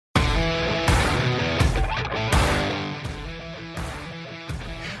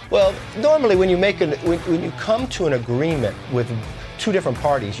Well, normally when you come to an agreement with two different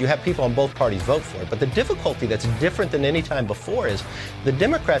parties, you have people on both parties vote for it. But the difficulty that's different than any time before is the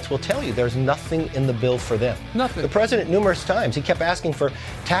Democrats will tell you there's nothing in the bill for them. Nothing. The president, numerous times, he kept asking for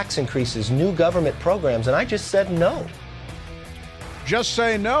tax increases, new government programs, and I just said no. Just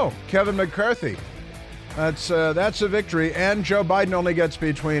say no, Kevin McCarthy. That's a victory. And Joe Biden only gets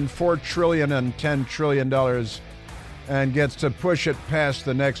between $4 trillion and $10 trillion and gets to push it past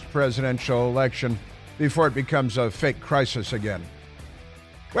the next presidential election before it becomes a fake crisis again.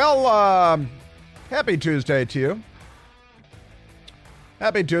 Well, happy Tuesday to you.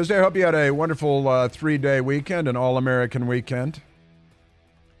 Happy Tuesday. I hope you had a wonderful 3-day weekend, an all-American weekend.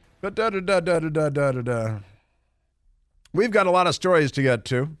 But we've got a lot of stories to get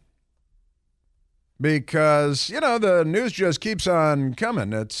to because, the news just keeps on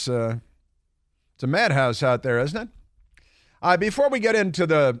coming. It's a madhouse out there, isn't it? Before we get into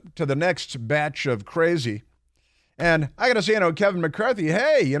the next batch of crazy, and I got to say, Kevin McCarthy,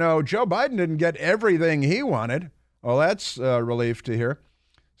 hey, Joe Biden didn't get everything he wanted. Well, that's a relief to hear,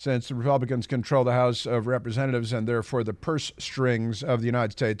 since the Republicans control the House of Representatives and therefore the purse strings of the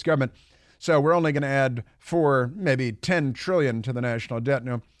United States government. So we're only going to add maybe $10 trillion to the national debt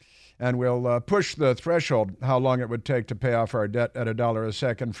now, and we'll push the threshold, how long it would take to pay off our debt at $1 a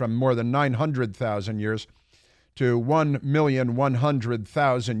second, from more than 900,000 years to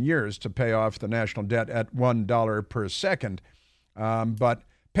 1,100,000 years to pay off the national debt at $1 per second. But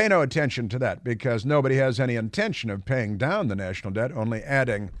pay no attention to that, because nobody has any intention of paying down the national debt, only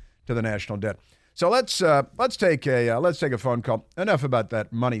adding to the national debt. So let's take a phone call. Enough about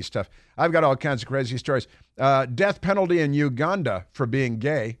that money stuff. I've got all kinds of crazy stories. Death penalty in Uganda for being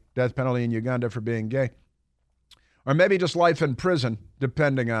gay. Death penalty in Uganda for being gay, or maybe just life in prison,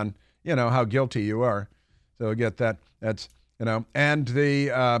 depending on how guilty you are. So get that. That's and the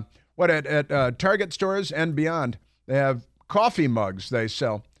at Target stores and beyond, they have coffee mugs they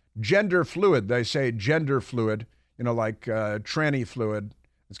sell. Gender fluid. They say gender fluid. Like tranny fluid.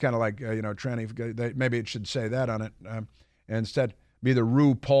 It's kind of like tranny. Maybe it should say that on it. Instead, be the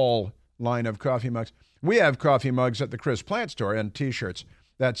RuPaul line of coffee mugs. We have coffee mugs at the Chris Plant store and T-shirts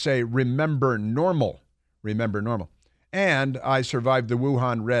that say "Remember Normal." Remember Normal. And I survived the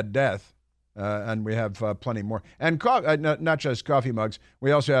Wuhan Red Death. And we have plenty more. And not just coffee mugs.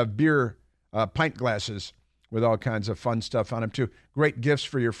 We also have beer pint glasses with all kinds of fun stuff on them, too. Great gifts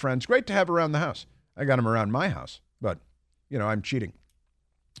for your friends. Great to have around the house. I got them around my house, but, I'm cheating.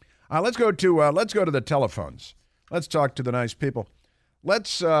 Let's go to the telephones. Let's talk to the nice people.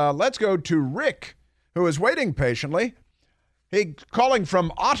 Let's go to Rick, who is waiting patiently. He calling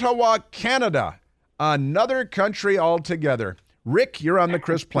from Ottawa, Canada, another country altogether. Rick, you're on the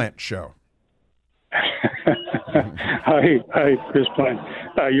Chris Plant Show. Hi, Chris Plant.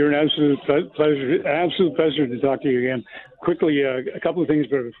 You're an absolute pleasure to talk to you again. Quickly, a couple of things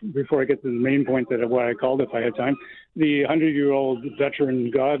before I get to the main point that why I called, if I had time. The 100-year-old veteran,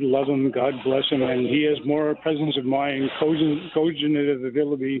 God love him, God bless him, and he has more presence of mind, cognitive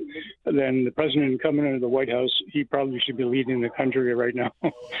ability than the president coming into the White House. He probably should be leading the country right now.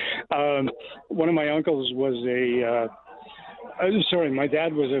 One of my uncles was my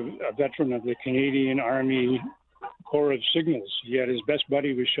dad was a veteran of the Canadian Army Corps of Signals. He had his best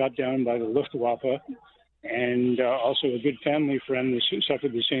buddy was shot down by the Luftwaffe, and also a good family friend who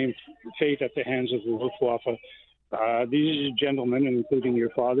suffered the same fate at the hands of the Luftwaffe. These gentlemen, including your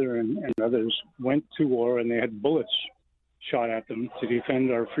father and others, went to war, and they had bullets shot at them to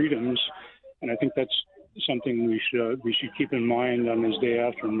defend our freedoms. And I think that's something we should keep in mind on this day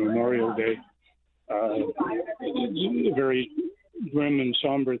after Memorial Day. A very grim and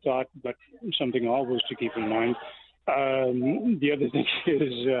somber thought, but something always to keep in mind. The other thing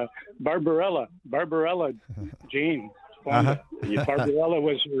is Barbarella, Jane Fonda.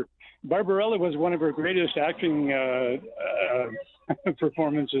 Barbarella was one of her greatest acting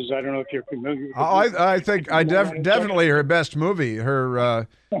performances. I don't know if you're familiar with it. I think definitely her best movie. Her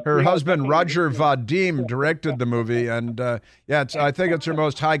husband Roger Vadim directed the movie, and I think it's her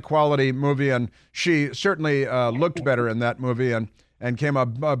most high quality movie, and she certainly looked better in that movie and came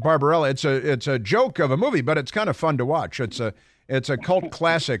up Barbarella. It's a joke of a movie, but it's kind of fun to watch. It's a cult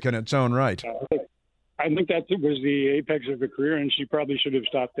classic in its own right. I think that was the apex of her career, and she probably should have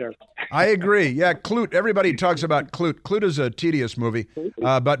stopped there. I agree. Yeah, Klute. Everybody talks about Klute. Klute is a tedious movie,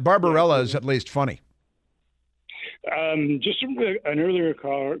 but Barbarella is at least funny. Just an earlier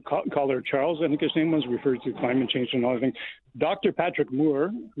caller, Charles, I think his name was, referred to climate change and all that thing. Dr. Patrick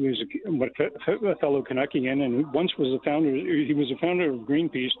Moore, who is a fellow Canuckian and who once was he was a founder of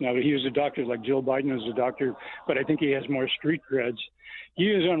Greenpeace. Now, he was a doctor like Jill Biden is a doctor, but I think he has more street creds. He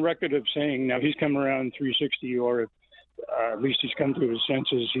is on record of saying, now he's come around 360, or at least he's come to his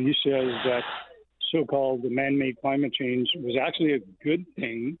senses. He says that so-called man-made climate change was actually a good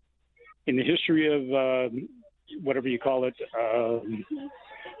thing in the history of whatever you call it,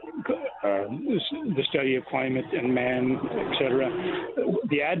 the study of climate and man, etc.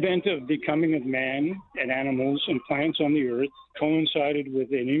 The advent of becoming of man and animals and plants on the earth coincided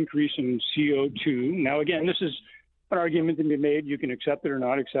with an increase in CO2. Now, again, this is an argument to be made. You can accept it or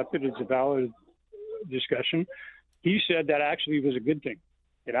not accept it. It's a valid discussion. He said that actually was a good thing.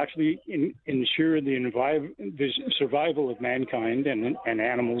 It actually ensured the survival of mankind and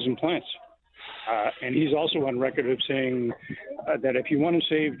animals and plants. And he's also on record of saying that if you want to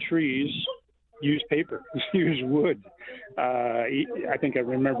save trees, use paper, use wood. I think I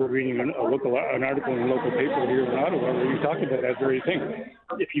remember reading an article in a local paper here in Ottawa where he talked about that very thing.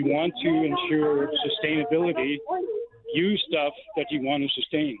 If you want to ensure sustainability, use stuff that you want to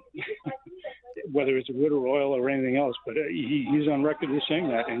sustain, whether it's wood or oil or anything else. But he's on record as saying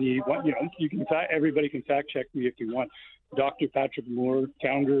that, and you can everybody can fact check me if you want. Dr. Patrick Moore,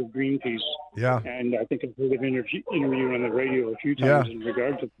 founder of Greenpeace. Yeah. And I think I've heard him interview on the radio a few times in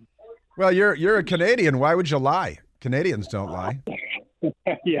regard to. Well, you're a Canadian. Why would you lie? Canadians don't lie.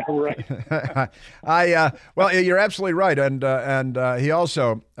 Yeah, right. Well, you're absolutely right, and he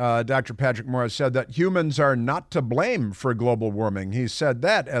also, Dr. Patrick Moore, said that humans are not to blame for global warming. He said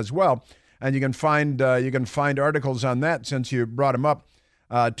that as well, and you can find articles on that since you brought him up.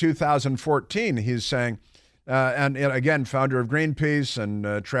 2014, he's saying. And again, founder of Greenpeace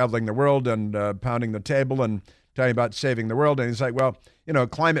and traveling the world and pounding the table and talking about saving the world. And he's like, well,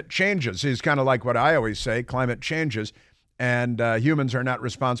 climate changes. He's kind of like what I always say, climate changes. And humans are not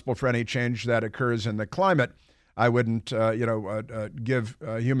responsible for any change that occurs in the climate. I wouldn't, give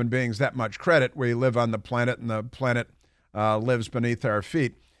human beings that much credit. We live on the planet, and the planet lives beneath our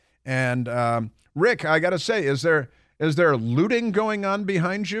feet. And Rick, I got to say, is there looting going on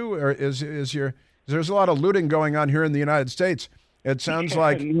behind you, or there's a lot of looting going on here in the United States? It sounds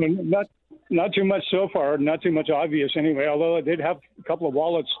like not too much so far, not too much obvious anyway. Although I did have a couple of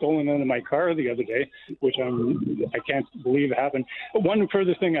wallets stolen out of my car the other day, which I can't believe happened. But one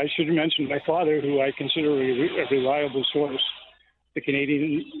further thing I should mention: my father, who I consider a reliable source, the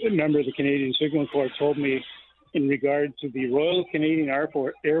Canadian member of the Canadian Signal Corps, told me in regard to the Royal Canadian Air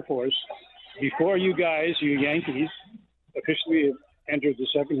Force, before you Yankees, officially entered the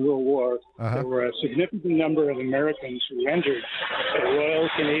Second World War, there were a significant number of Americans who entered the Royal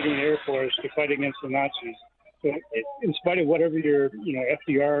Canadian Air Force to fight against the Nazis. So in spite of whatever your,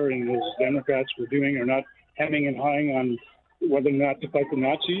 FDR and his Democrats were doing or not hemming and hawing on whether or not to fight the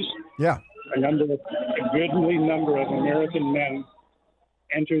Nazis, a goodly number of American men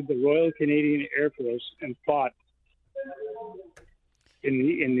entered the Royal Canadian Air Force and fought in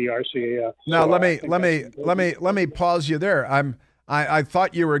the RCAF. Now let me pause you there. I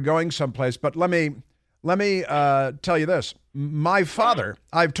thought you were going someplace, but let me tell you this. My father,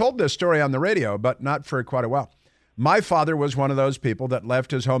 I've told this story on the radio, but not for quite a while. My father was one of those people that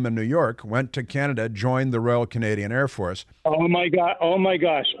left his home in New York, went to Canada, joined the Royal Canadian Air Force. Oh my gosh!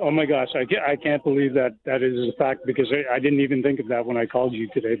 I can't believe that is a fact, because I didn't even think of that when I called you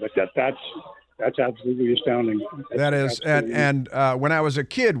today. But that's absolutely astounding. That is, and when I was a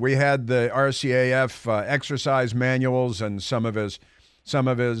kid, we had the RCAF exercise manuals and some of his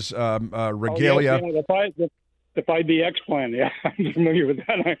regalia. The 5BX plan, yeah, I'm familiar with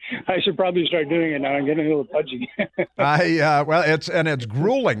that. I should probably start doing it now. I'm getting a little pudgy. It's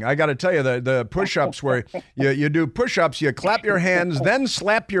grueling. I got to tell you, the push-ups where you do push-ups, you clap your hands, then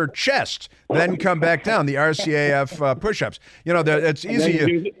slap your chest, then come back down. The RCAF push-ups. It's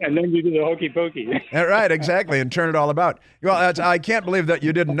easy. And then you do the hokey pokey. Right, exactly, and turn it all about. Well, I can't believe that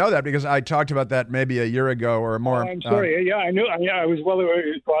you didn't know that, because I talked about that maybe a year ago or more. I'm sorry. Yeah, I knew. I was well aware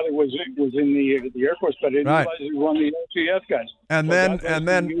his father was in the Air Force, but I didn't realize he was one of the RCAF guys.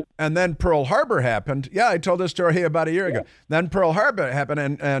 And then Pearl Harbor happened. Yeah, I told this story about a year ago. Then Pearl Harbor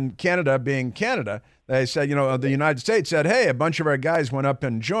happened, and Canada being Canada, they said, the United States said, hey, a bunch of our guys went up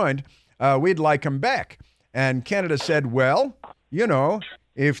and joined. We'd like them back. And Canada said, well,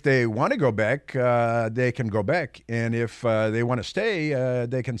 if they want to go back, they can go back. And if they want to stay,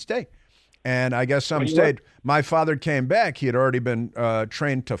 they can stay. And I guess some stayed. My father came back. He had already been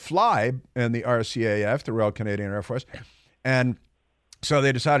trained to fly in the RCAF, the Royal Canadian Air Force. And So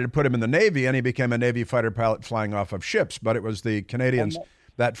they decided to put him in the Navy, and he became a Navy fighter pilot flying off of ships. But it was the Canadians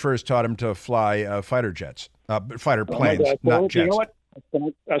that first taught him to fly fighter jets, fighter planes, not jets. You know what?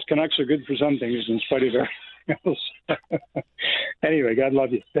 Us Canucks are good for some things in spite of everything else. Anyway, God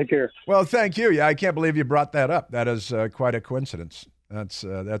love you. Take care. Well, thank you. Yeah, I can't believe you brought that up. That is quite a coincidence.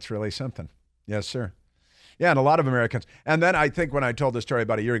 That's really something. Yes, sir. Yeah, and a lot of Americans. And then I think when I told the story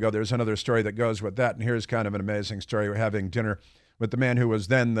about a year ago, there's another story that goes with that. And here's kind of an amazing story. We're having dinner with the man who was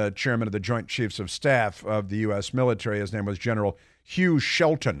then the chairman of the Joint Chiefs of Staff of the U.S. military. His name was General Hugh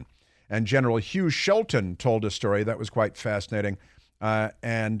Shelton. And General Hugh Shelton told a story that was quite fascinating.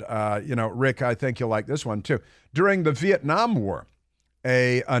 Rick, I think you'll like this one too. During the Vietnam War,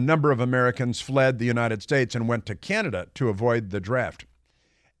 a number of Americans fled the United States and went to Canada to avoid the draft.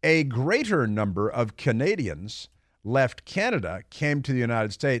 A greater number of Canadians left Canada, came to the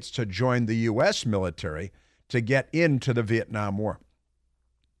United States to join the U.S. military to get into the Vietnam War.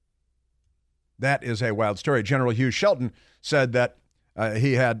 That is a wild story. General Hugh Shelton said that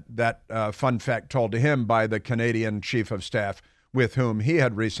he had that fun fact told to him by the Canadian Chief of Staff with whom he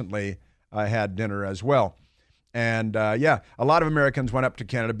had recently had dinner as well. And a lot of Americans went up to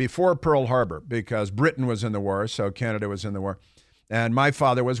Canada before Pearl Harbor because Britain was in the war, so Canada was in the war. And my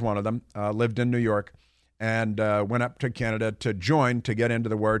father was one of them, lived in New York, and went up to Canada to join, to get into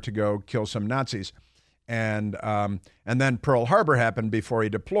the war, to go kill some Nazis. And then Pearl Harbor happened before he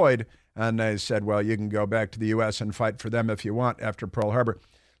deployed, and they said, well, you can go back to the U.S. and fight for them if you want after Pearl Harbor.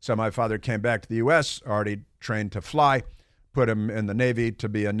 So my father came back to the U.S., already trained to fly, put him in the Navy to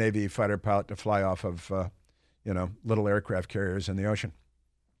be a Navy fighter pilot to fly off of, little aircraft carriers in the ocean.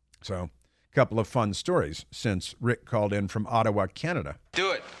 So a couple of fun stories since Rick called in from Ottawa, Canada.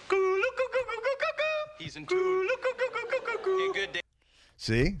 Do it. He's in tune. Good day.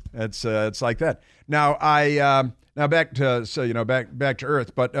 See, it's like that. Now back to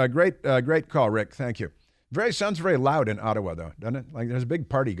Earth. But great call, Rick. Thank you. Sounds very loud in Ottawa though, doesn't it? Like there's a big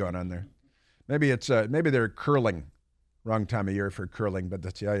party going on there. Maybe they're curling. Wrong time of year for curling,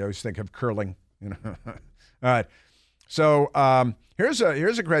 but I always think of curling. All right. So here's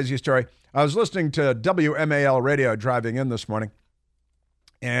a crazy story. I was listening to WMAL radio driving in this morning,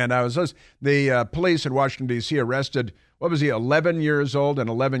 and the police in Washington, D.C. arrested, 11 years old, an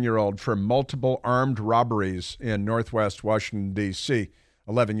 11-year-old for multiple armed robberies in Northwest Washington, D.C.,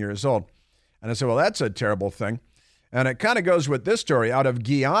 11 years old. And I said, well, that's a terrible thing. And it kind of goes with this story out of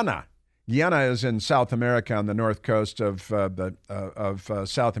Guyana. Guyana is in South America on the north coast of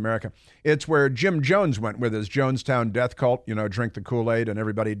South America. It's where Jim Jones went with his Jonestown death cult, drink the Kool-Aid and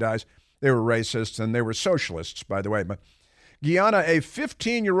everybody dies. They were racists and they were socialists, by the way. But Guyana, a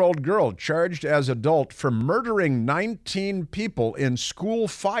 15-year-old girl charged as adult for murdering 19 people in school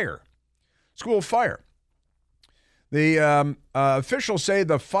fire. School fire. The officials say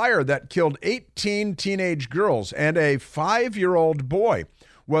the fire that killed 18 teenage girls and a 5-year-old boy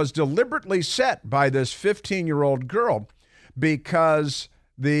was deliberately set by this 15-year-old girl because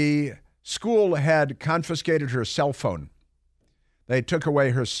the school had confiscated her cell phone. They took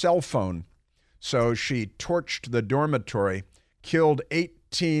away her cell phone, so she torched the dormitory, killed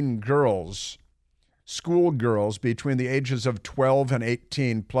 18 girls, schoolgirls between the ages of 12 and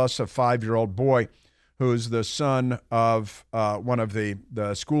 18, plus a 5-year-old boy who's the son of one of the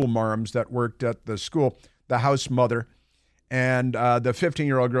school marms that worked at the school, the house mother. And the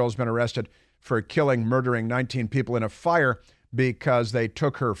 15-year-old girl has been arrested for murdering 19 people in a fire because they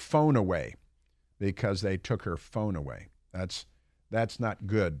took her phone away. That's not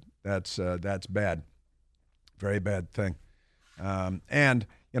good. That's bad. Very bad thing. And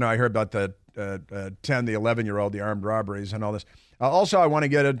I heard about the 10, the 11-year-old, the armed robberies and all this. Also, I want to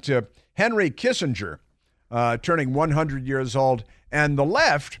get into Henry Kissinger turning 100 years old. And the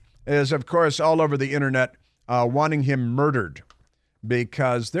left is, of course, all over the internet wanting him murdered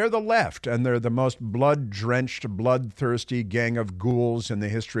because they're the left and they're the most blood-drenched, bloodthirsty gang of ghouls in the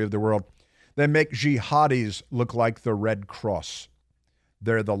history of the world. They make jihadis look like the Red Cross.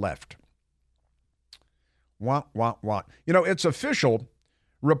 They're the left. Wah, wah, wah. It's official.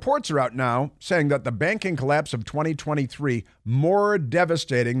 Reports are out now saying that the banking collapse of 2023 more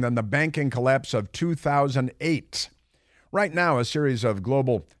devastating than the banking collapse of 2008. Right now, a series of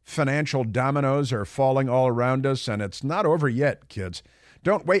global financial dominoes are falling all around us, and it's not over yet, kids.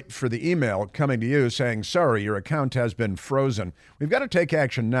 Don't wait for the email coming to you saying, sorry, your account has been frozen. We've got to take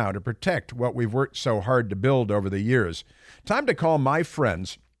action now to protect what we've worked so hard to build over the years. Time to call my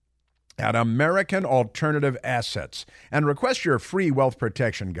friends at American Alternative Assets and request your free wealth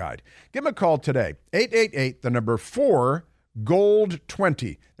protection guide. Give them a call today, 888, the number 4, Gold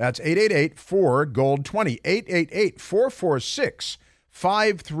 20. That's 888-4-GOLD 20, 888-446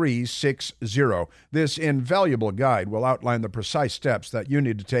 5360. This invaluable guide will outline the precise steps that you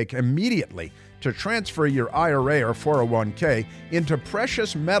need to take immediately to transfer your IRA or 401k into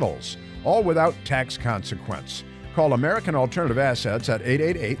precious metals, all without tax consequence. Call American Alternative Assets at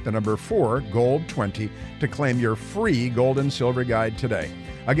 888-4-GOLD-20 to claim your free gold and silver guide today.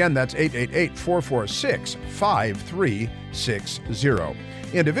 Again, that's 888-446-5360.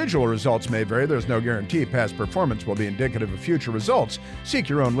 Individual results may vary. There's no guarantee past performance will be indicative of future results. Seek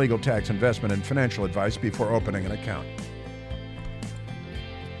your own legal, tax, investment, and financial advice before opening an account.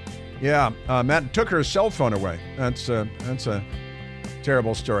 Yeah, Matt took her cell phone away. That's a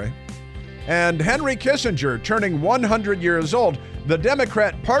terrible story. And Henry Kissinger turning 100 years old. The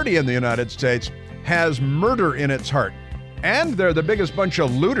Democrat Party in the United States has murder in its heart. And they're the biggest bunch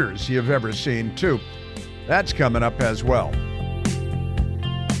of looters you've ever seen, too. That's coming up as well.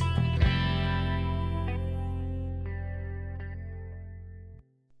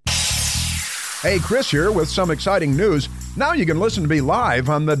 Hey, Chris here with some exciting news. Now you can listen to me live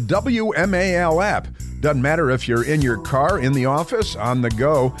on the WMAL app. Doesn't matter if you're in your car, in the office, on the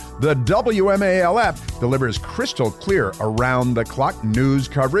go. The WMAL app delivers crystal clear, around-the-clock news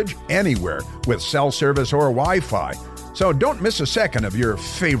coverage anywhere with cell service or Wi-Fi. So don't miss a second of your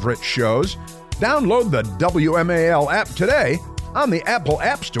favorite shows. Download the WMAL app today on the Apple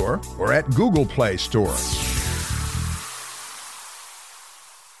App Store or at Google Play Store.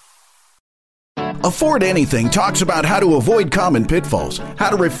 Afford Anything talks about how to avoid common pitfalls, how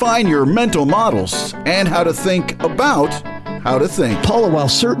to refine your mental models, and how to think about how to think. Paula, while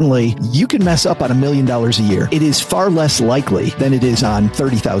certainly you can mess up on $1 million a year, it is far less likely than it is on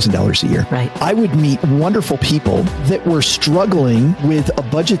 $30,000 a year. Right. I would meet wonderful people that were struggling with a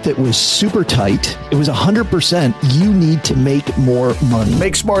budget that was super tight. It was 100%. You need to make more money.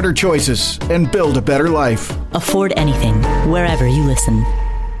 Make smarter choices and build a better life. Afford Anything, wherever you listen.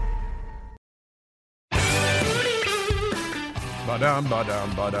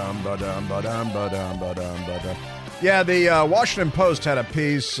 Yeah, the Washington Post had a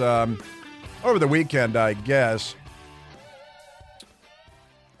piece over the weekend, I guess.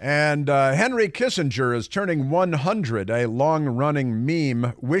 And Henry Kissinger is turning 100. A long-running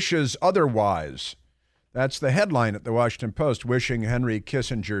meme wishes otherwise. That's the headline at the Washington Post, wishing Henry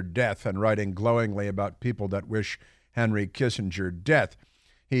Kissinger death and writing glowingly about people that wish Henry Kissinger death.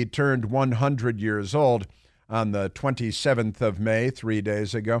 He turned 100 years old on the 27th of May, 3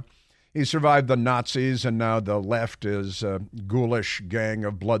 days ago. He survived the Nazis, and now the left is a ghoulish gang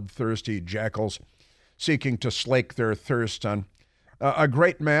of bloodthirsty jackals seeking to slake their thirst on a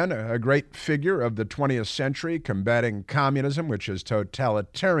great man, a great figure of the 20th century, combating communism, which is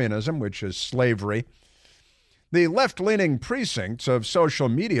totalitarianism, which is slavery. The left-leaning precincts of social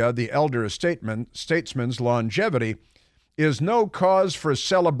media, the elder statesman's longevity, is no cause for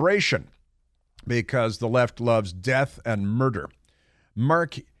celebration, because the left loves death and murder.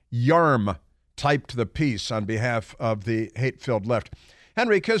 Mark Yarm typed the piece on behalf of the hate-filled left.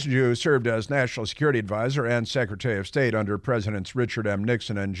 Henry Kissinger, who served as National Security Advisor and Secretary of State under Presidents Richard M.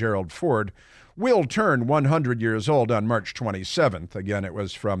 Nixon and Gerald Ford, will turn 100 years old on March 27th. Again, it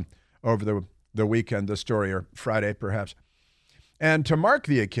was from over the weekend, the story, or Friday perhaps. And to mark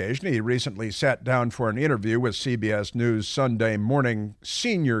the occasion, he recently sat down for an interview with CBS News Sunday morning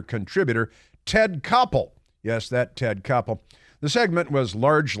senior contributor Ted Koppel. Yes, that Ted Koppel. The segment was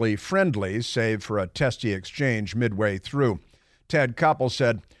largely friendly, save for a testy exchange midway through. Ted Koppel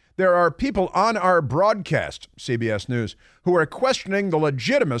said, "There are people on our broadcast," CBS News, "who are questioning the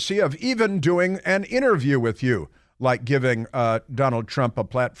legitimacy of even doing an interview with you," like giving Donald Trump a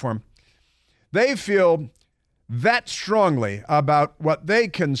platform. They feel that strongly about what they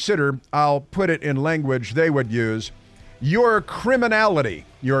consider, I'll put it in language they would use, your criminality.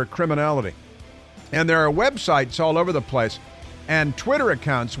 And there are websites all over the place and Twitter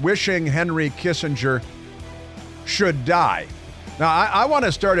accounts wishing Henry Kissinger should die. Now, I want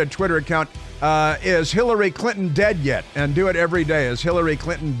to start a Twitter account, is Hillary Clinton dead yet? And do it every day. Is Hillary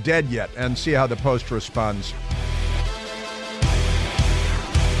Clinton dead yet? And see how the Post responds.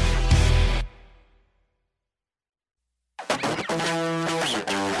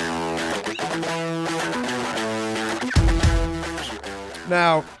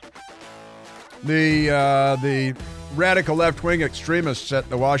 Now, the radical left-wing extremists at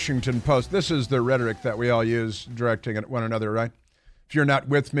the Washington Post, this is the rhetoric that we all use directing at one another, right? If you're not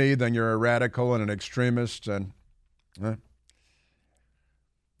with me, then you're a radical and an extremist. And the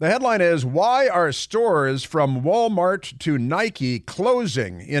headline is, why are stores from Walmart to Nike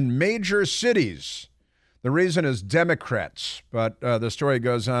closing in major cities? The reason is Democrats, but the story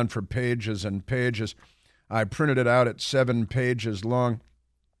goes on for pages and pages. I printed it out. It's 7 pages long.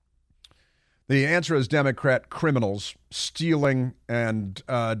 The answer is Democrat criminals stealing and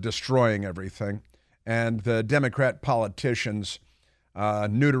destroying everything, and the Democrat politicians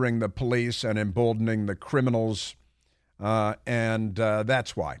neutering the police and emboldening the criminals, and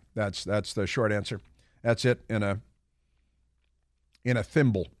that's why. That's the short answer. That's it in a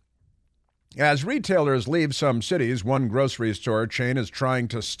thimble. As retailers leave some cities, one grocery store chain is trying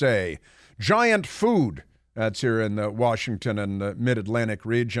to stay. Giant Food, that's here in the Washington and the Mid-Atlantic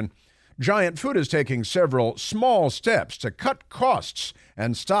region. Giant Food is taking several small steps to cut costs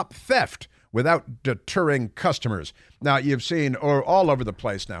and stop theft without deterring customers. Now, you've seen all over the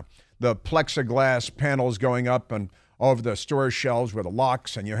place now, the plexiglass panels going up and over the store shelves with the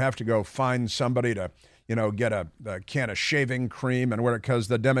locks, and you have to go find somebody to, get a can of shaving cream and because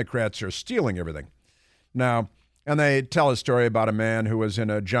the Democrats are stealing everything. Now, and they tell a story about a man who was in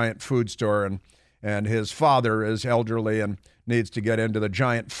a Giant Food store and his father is elderly and needs to get into the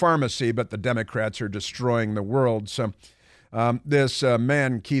Giant Pharmacy, but the Democrats are destroying the world. So this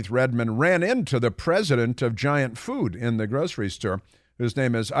man, Keith Redmond, ran into the president of Giant Food in the grocery store, whose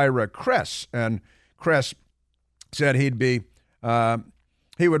name is Ira Kress. And Kress said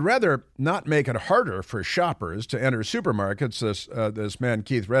he would rather not make it harder for shoppers to enter supermarkets. This man,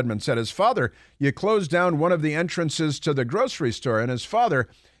 Keith Redmond, said his father, you closed down one of the entrances to the grocery store, and his father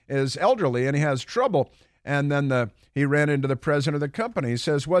is elderly and he has trouble. And then he ran into the president of the company. He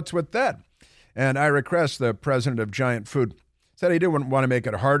says, what's with that? And Ira Kress, the president of Giant Food, said he didn't want to make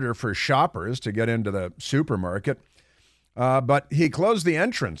it harder for shoppers to get into the supermarket. But he closed the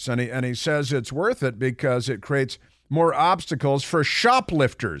entrance, and he says it's worth it because it creates more obstacles for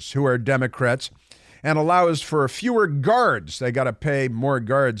shoplifters who are Democrats and allows for fewer guards. They got to pay more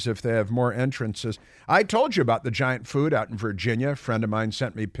guards if they have more entrances. I told you about the Giant Food out in Virginia. A friend of mine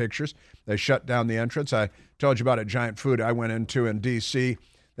sent me pictures. They shut down the entrance. I told you about a Giant Food I went into in D.C.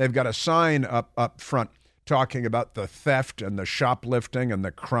 They've got a sign up front talking about the theft and the shoplifting and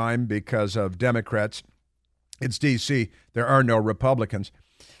the crime because of Democrats. It's D.C. There are no Republicans.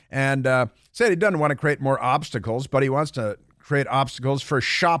 And said he doesn't want to create more obstacles, but he wants to create obstacles for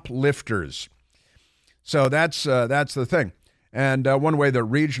shoplifters. So that's the thing. And one way the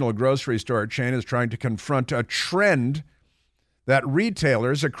regional grocery store chain is trying to confront a trend that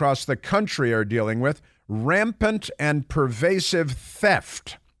retailers across the country are dealing with, rampant and pervasive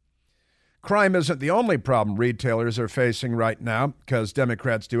theft. Crime isn't the only problem retailers are facing right now, because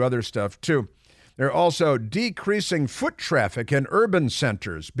Democrats do other stuff too. They're also decreasing foot traffic in urban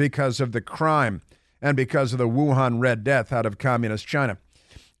centers because of the crime and because of the Wuhan Red Death out of communist China.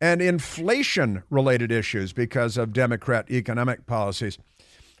 And inflation-related issues because of Democrat economic policies.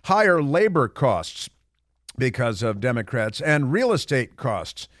 Higher labor costs because of Democrats, and real estate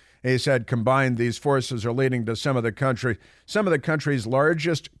costs. He said combined, these forces are leading to some of the country's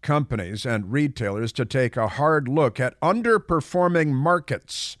largest companies and retailers to take a hard look at underperforming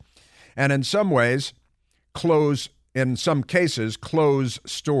markets, and in some ways, close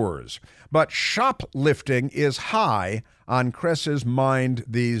stores. But shoplifting is high on Kress's mind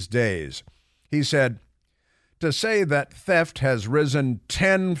these days. He said, to say that theft has risen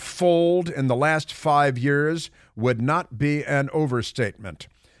tenfold in the last 5 years would not be an overstatement,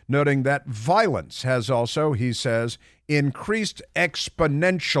 noting that violence has also, he says, increased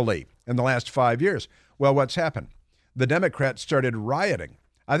exponentially in the last 5 years. Well, what's happened? The Democrats started rioting.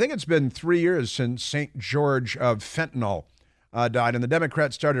 I think it's been 3 years since St. George of Fentanyl died, and the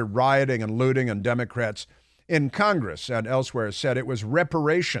Democrats started rioting and looting, and Democrats in Congress and elsewhere said it was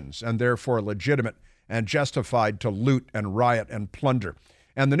reparations and therefore legitimate and justified to loot and riot and plunder.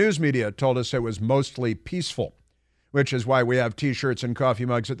 And the news media told us it was mostly peaceful, which is why we have T-shirts and coffee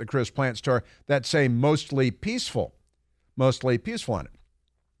mugs at the Chris Plant store that say mostly peaceful on it.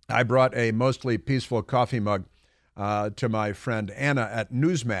 I brought a mostly peaceful coffee mug to my friend Anna at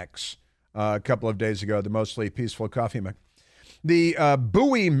Newsmax a couple of days ago, the mostly peaceful coffee mug. The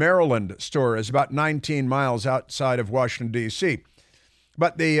Bowie, Maryland store is about 19 miles outside of Washington, D.C.,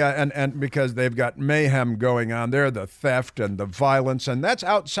 but and because they've got mayhem going on there, the theft and the violence, and that's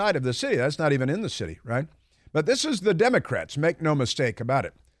outside of the city. That's not even in the city, right? But this is the Democrats. Make no mistake about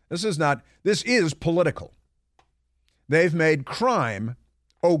it. This is political. They've made crime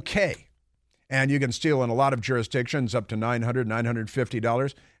okay. And you can steal in a lot of jurisdictions up to $900,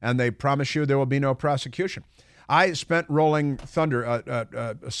 $950, and they promise you there will be no prosecution. I spent Rolling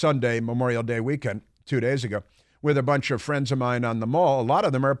Thunder Sunday, Memorial Day weekend, 2 days ago, with a bunch of friends of mine on the mall. A lot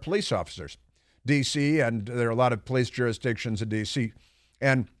of them are police officers, D.C., and there are a lot of police jurisdictions in D.C.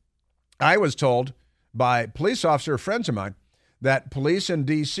 And I was told by police officer friends of mine that police in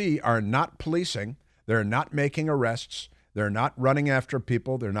D.C. are not policing. They're not making arrests. They're not running after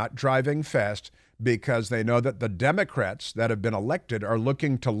people. They're not driving fast because they know that the Democrats that have been elected are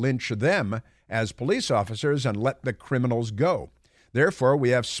looking to lynch them as police officers and let the criminals go. Therefore,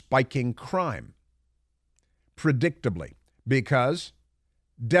 we have spiking crime, predictably, because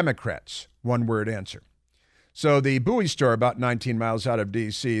Democrats, one-word answer. So the Bowie store, about 19 miles out of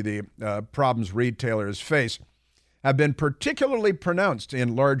D.C., the problems retailers face have been particularly pronounced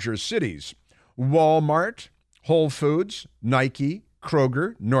in larger cities. Walmart, Whole Foods, Nike,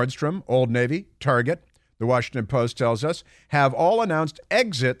 Kroger, Nordstrom, Old Navy, Target, the Washington Post tells us, have all announced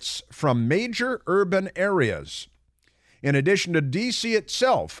exits from major urban areas. In addition to D.C.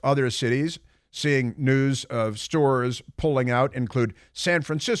 itself, other cities seeing news of stores pulling out include San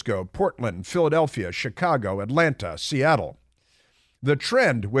Francisco, Portland, Philadelphia, Chicago, Atlanta, Seattle. The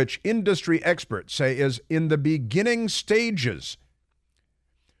trend, which industry experts say is in the beginning stages,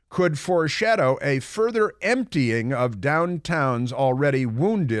 could foreshadow a further emptying of downtowns already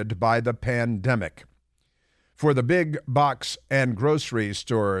wounded by the pandemic. For the big box and grocery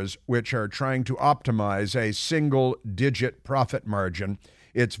stores, which are trying to optimize a single-digit profit margin,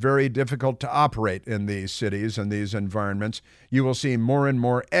 it's very difficult to operate in these cities and these environments. You will see more and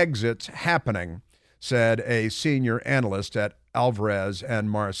more exits happening, said a senior analyst at Alvarez and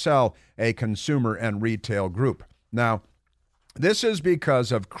Marcel, a consumer and retail group. Now, this is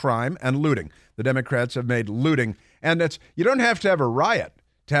because of crime and looting. The Democrats have made looting, and you don't have to have a riot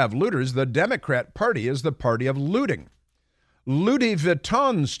to have looters. The Democrat Party is the party of looting. Louis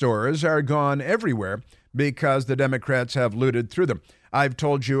Vuitton stores are gone everywhere because the Democrats have looted through them. I've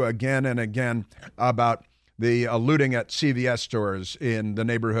told you again and again about the looting at CVS stores in the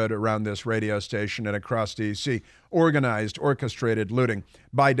neighborhood around this radio station and across D.C., organized, orchestrated looting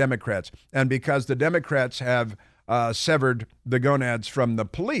by Democrats. And because the Democrats have severed the gonads from the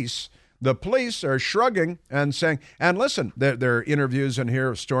police are shrugging and saying, and listen, there are interviews in here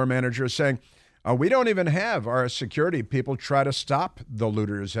of store managers saying, we don't even have our security people try to stop the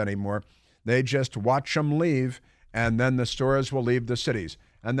looters anymore. They just watch them leave, and then the stores will leave the cities.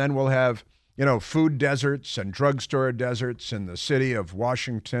 And then we'll have, food deserts and drugstore deserts in the city of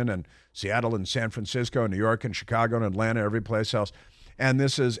Washington and Seattle and San Francisco and New York and Chicago and Atlanta, every place else. And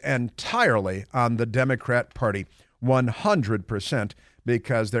this is entirely on the Democrat Party, 100%,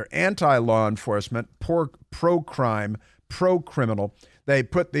 because they're anti-law enforcement, pro-crime, pro-criminal. They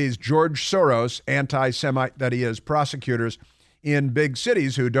put these George Soros, anti-Semite that he is, prosecutors in big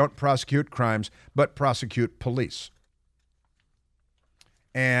cities who don't prosecute crimes but prosecute police.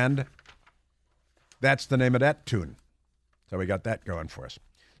 And that's the name of that tune. So we got that going for us.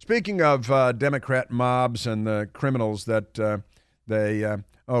 Speaking of Democrat mobs and the criminals that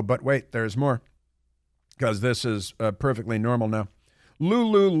but wait, there's more, because this is perfectly normal now.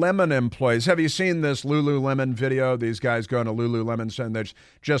 Lululemon employees. Have you seen this Lululemon video? These guys going to Lululemon and they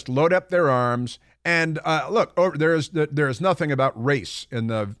just load up their arms. And look, there is nothing about race in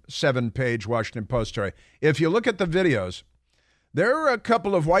the 7-page Washington Post story. If you look at the videos, there are a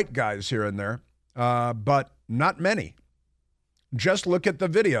couple of white guys here and there, but not many. Just look at the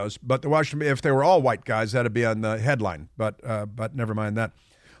videos. But the Washington, if they were all white guys, that'd be on the headline. But never mind that.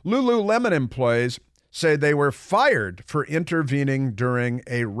 Lululemon employees say they were fired for intervening during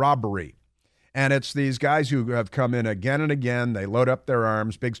a robbery. And it's these guys who have come in again and again. They load up their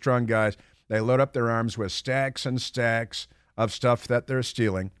arms, big, strong guys. They load up their arms with stacks and stacks of stuff that they're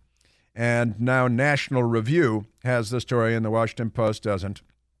stealing. And now National Review has the story and the Washington Post doesn't.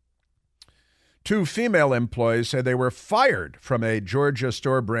 2 female employees say they were fired from a Georgia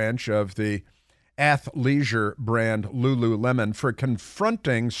store branch of the athleisure brand Lululemon for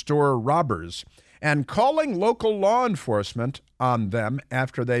confronting store robbers and calling local law enforcement on them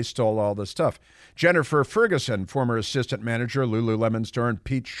after they stole all the stuff. Jennifer Ferguson, former assistant manager, Lululemon store in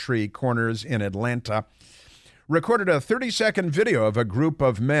Peachtree Corners in Atlanta, recorded a 30-second video of a group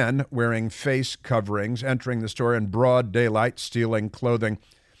of men wearing face coverings entering the store in broad daylight, stealing clothing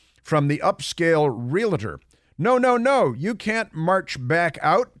from the upscale realtor. No, you can't march back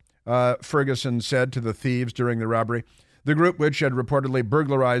out, Ferguson said to the thieves during the robbery. The group, which had reportedly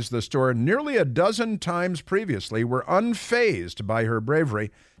burglarized the store nearly a dozen times previously, were unfazed by her bravery.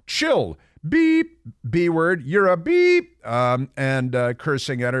 Chill, beep, B-word, you're a beep, and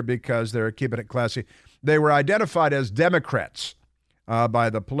cursing at her because they're keeping it classy. They were identified as Democrats by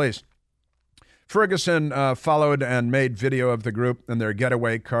the police. Ferguson followed and made video of the group in their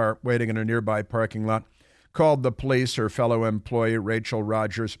getaway car waiting in a nearby parking lot, called the police. Her fellow employee, Rachel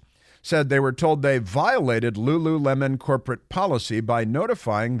Rogers, said they were told they violated Lululemon corporate policy by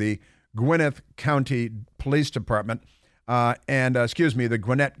notifying the Gwinnett County Police Department the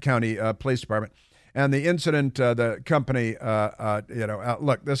Gwinnett County Police Department, And the incident, the company,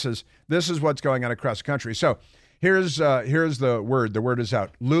 look, this is what's going on across the country. So here's the word. The word is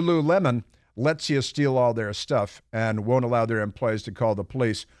out. Lululemon lets you steal all their stuff and won't allow their employees to call the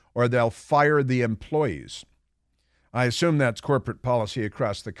police, or they'll fire the employees. I assume that's corporate policy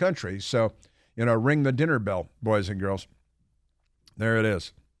across the country. So, ring the dinner bell, boys and girls. There it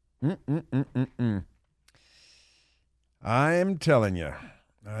is. I'm telling you.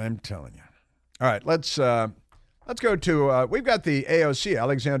 All right, let's go to, we've got the AOC,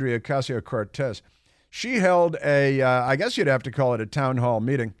 Alexandria Ocasio-Cortez. She held I guess you'd have to call it a town hall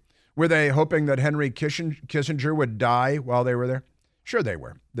meeting. Were they hoping that Henry Kissinger would die while they were there? Sure they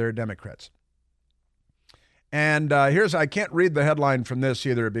were. They're Democrats. And I can't read the headline from this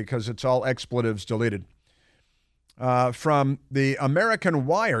either because it's all expletives deleted. From the American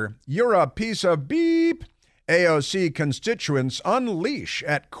Wire, you're a piece of beep. AOC constituents unleash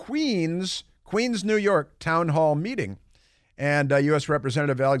at Queens, New York town hall meeting. And U.S.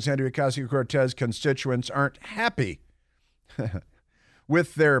 Representative Alexandria Ocasio-Cortez constituents aren't happy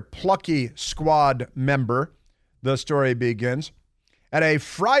with their plucky squad member. The story begins. At a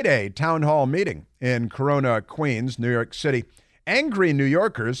Friday town hall meeting in Corona, Queens, New York City, angry New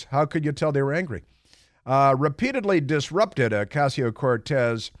Yorkers, how could you tell they were angry, repeatedly disrupted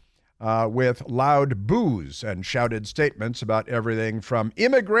Ocasio-Cortez with loud boos and shouted statements about everything from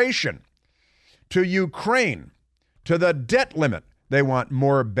immigration to Ukraine to the debt limit. They want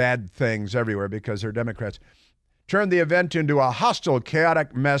more bad things everywhere because they're Democrats. Turned the event into a hostile,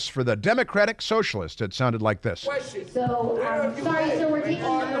 chaotic mess for the Democratic Socialists. It sounded like this. So, sorry, sir, we're taking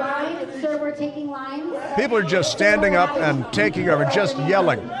line. Sir, we're taking line. People are just standing up and taking over, just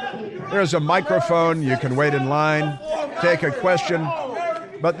yelling. There's a microphone. You can wait in line, take a question.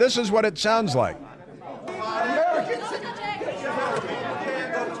 But this is what it sounds like.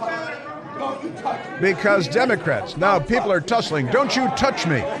 Because Democrats, now people are tussling. Don't you touch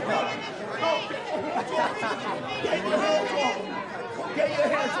me.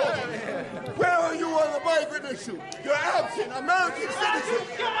 Where are you on the migrant issue? You're absent. American citizen.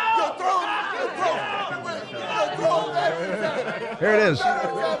 You're thrown. Here it is.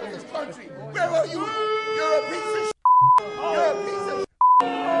 Where are you? You're a piece of You're a piece of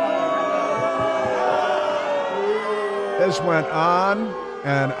This went on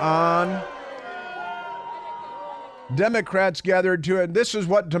and on. Democrats gathered to it. This is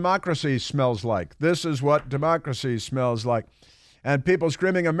what democracy smells like. This is what democracy smells like. And people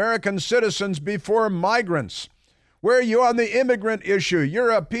screaming, American citizens before migrants. Where are you on the immigrant issue? You're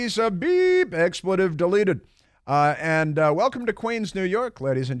a piece of beep. Expletive deleted. And welcome to Queens, New York,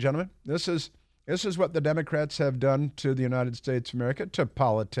 ladies and gentlemen. This is what the Democrats have done to the United States of America, to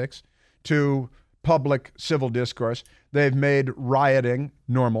politics, to public civil discourse. They've made rioting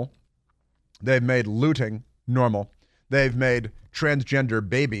normal. They've made looting normal. They've made transgender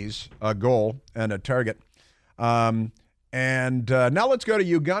babies a goal and a target. And now let's go to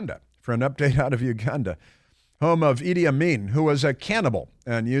Uganda for an update out of Uganda, home of Idi Amin, who was a cannibal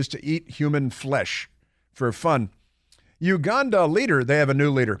and used to eat human flesh for fun. Uganda leader, they have a new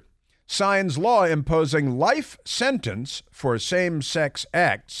leader, signs law imposing life sentence for same-sex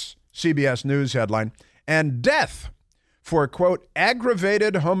acts, CBS News headline, and death for, quote,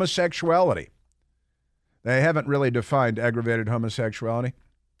 aggravated homosexuality. They haven't really defined aggravated homosexuality.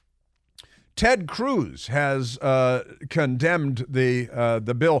 Ted Cruz has condemned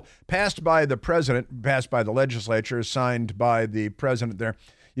the bill passed by the president, passed by the legislature, signed by the president there.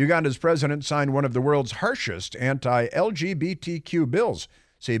 Uganda's president signed one of the world's harshest anti-LGBTQ bills,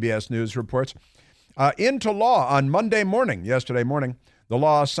 CBS News reports, into law on yesterday morning. The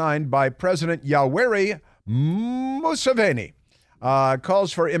law signed by President Yoweri Museveni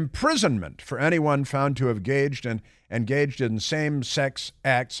calls for imprisonment for anyone found to have engaged in same-sex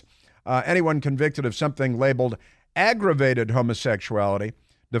acts. Anyone convicted of something labeled aggravated homosexuality,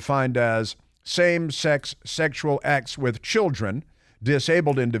 defined as same-sex sexual acts with children,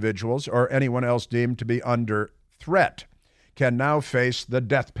 disabled individuals, or anyone else deemed to be under threat, can now face the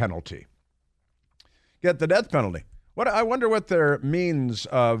death penalty. Get the death penalty. I wonder what their means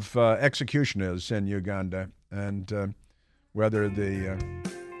of execution is in Uganda, and whether has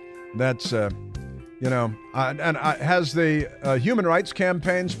the Human Rights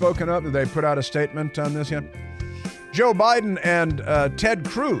Campaign spoken up? Did they put out a statement on this yet? Joe Biden and Ted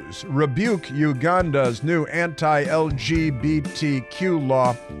Cruz rebuke Uganda's new anti-LGBTQ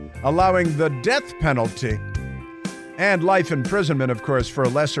law, allowing the death penalty and life imprisonment, of course, for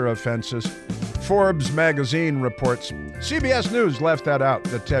lesser offenses. Forbes magazine reports. CBS News left that out,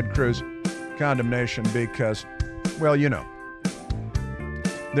 the Ted Cruz condemnation, because, well, you know.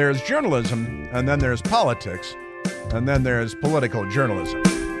 there's journalism, and then there's politics, and then there's political journalism.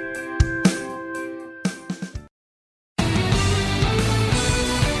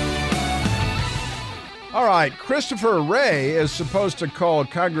 All right, Christopher Wray is supposed to call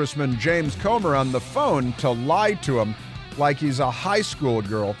Congressman James Comer on the phone to lie to him like he's a high school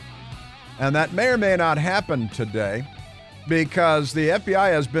girl. And that may or may not happen today because the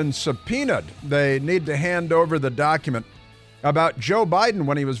FBI has been subpoenaed. They need to hand over the document about Joe Biden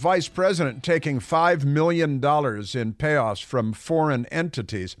when he was vice president taking $5 million in payoffs from foreign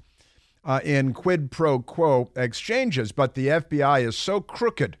entities in quid pro quo exchanges. But the FBI is so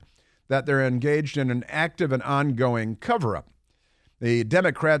crooked that they're engaged in an active and ongoing cover-up. The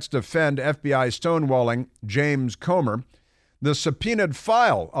Democrats defend FBI stonewalling James Comer. The subpoenaed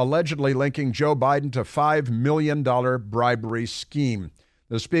file allegedly linking Joe Biden to $5 million bribery scheme.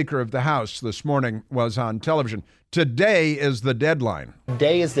 The Speaker of the House this morning was on television. Today is the deadline.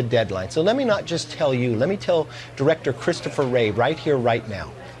 Today is the deadline. So let me not just tell you, let me tell Director Christopher Wray right here, right now.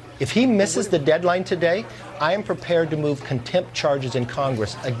 If he misses the deadline today, I am prepared to move contempt charges in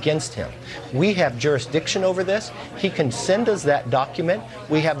Congress against him. We have jurisdiction over this. He can send us that document.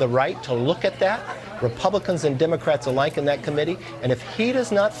 We have the right to look at that, Republicans and Democrats alike in that committee. And if he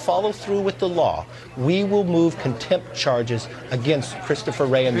does not follow through with the law, we will move contempt charges against Christopher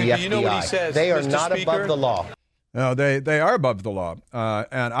Wray and the FBI. You know what he says, they are Mr. not Speaker? above the law. No, they are above the law.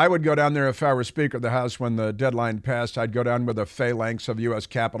 And I would go down there if I were Speaker of the House when the deadline passed. I'd go down with a phalanx of U.S.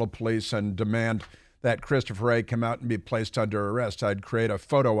 Capitol Police and demand that Christopher Wray come out and be placed under arrest. I'd create a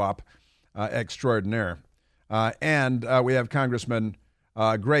photo op extraordinaire. And we have Congressman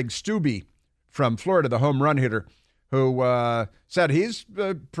Greg Steube from Florida, the home run hitter, who said he's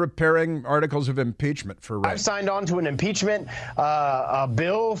preparing articles of impeachment for Wray. I've signed on to an impeachment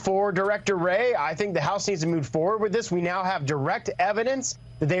bill for Director Wray. I think the House needs to move forward with this. We now have direct evidence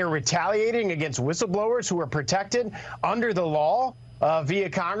that they are retaliating against whistleblowers who are protected under the law via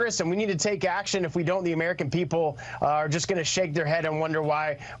Congress, and we need to take action. If we don't, the American people are just going to shake their head and wonder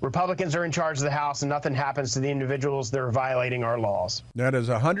why Republicans are in charge of the House and nothing happens to the individuals that are violating our laws. That is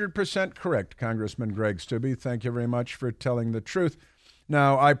 100% correct, Congressman Greg Steube. Thank you very much for telling the truth.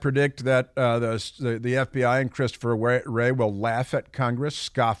 Now, I predict that the FBI and Christopher Wray will laugh at Congress,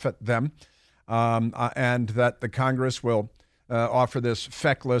 scoff at them, and that the Congress will offer this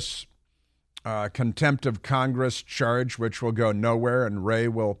feckless contempt of Congress charge, which will go nowhere, and Wray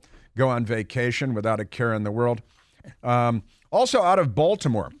will go on vacation without a care in the world. Also out of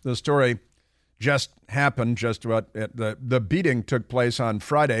Baltimore, the story just happened, the beating took place on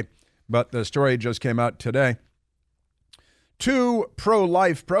Friday, but the story just came out today. 2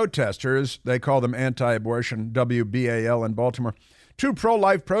 pro-life protesters, they call them anti-abortion, WBAL in Baltimore, 2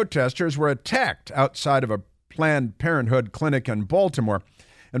 pro-life protesters were attacked outside of a Planned Parenthood clinic in Baltimore.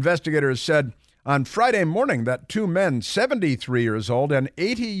 Investigators said on Friday morning that 2 men, 73 years old and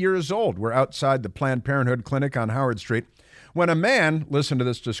 80 years old, were outside the Planned Parenthood clinic on Howard Street when a man, listen to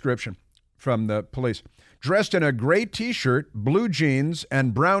this description from the police, dressed in a gray T-shirt, blue jeans,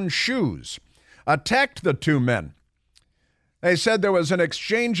 and brown shoes, attacked the 2 men. They said there was an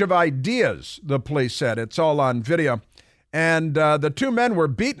exchange of ideas, the police said. It's all on video. And the 2 men were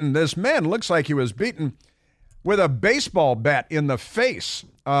beaten. This man looks like he was beaten with a baseball bat in the face.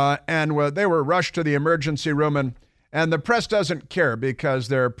 And they were rushed to the emergency room, and the press doesn't care because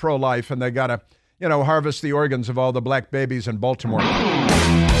they're pro-life and they got to, harvest the organs of all the black babies in Baltimore.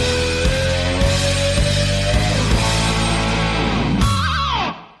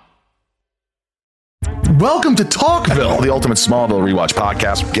 Welcome to Talkville, the ultimate Smallville rewatch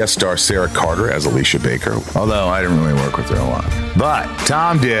podcast. Guest star Sarah Carter as Alicia Baker, although I didn't really work with her a lot. But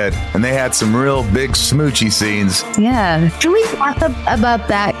Tom did, and they had some real big smoochy scenes. Yeah. Can we talk about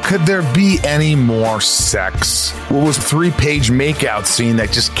that? Could there be any more sex? What was a 3-page makeout scene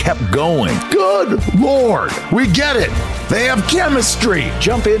that just kept going? Good Lord, we get it. They have chemistry.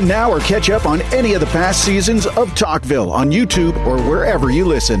 Jump in now or catch up on any of the past seasons of Talkville on YouTube or wherever you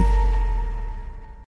listen.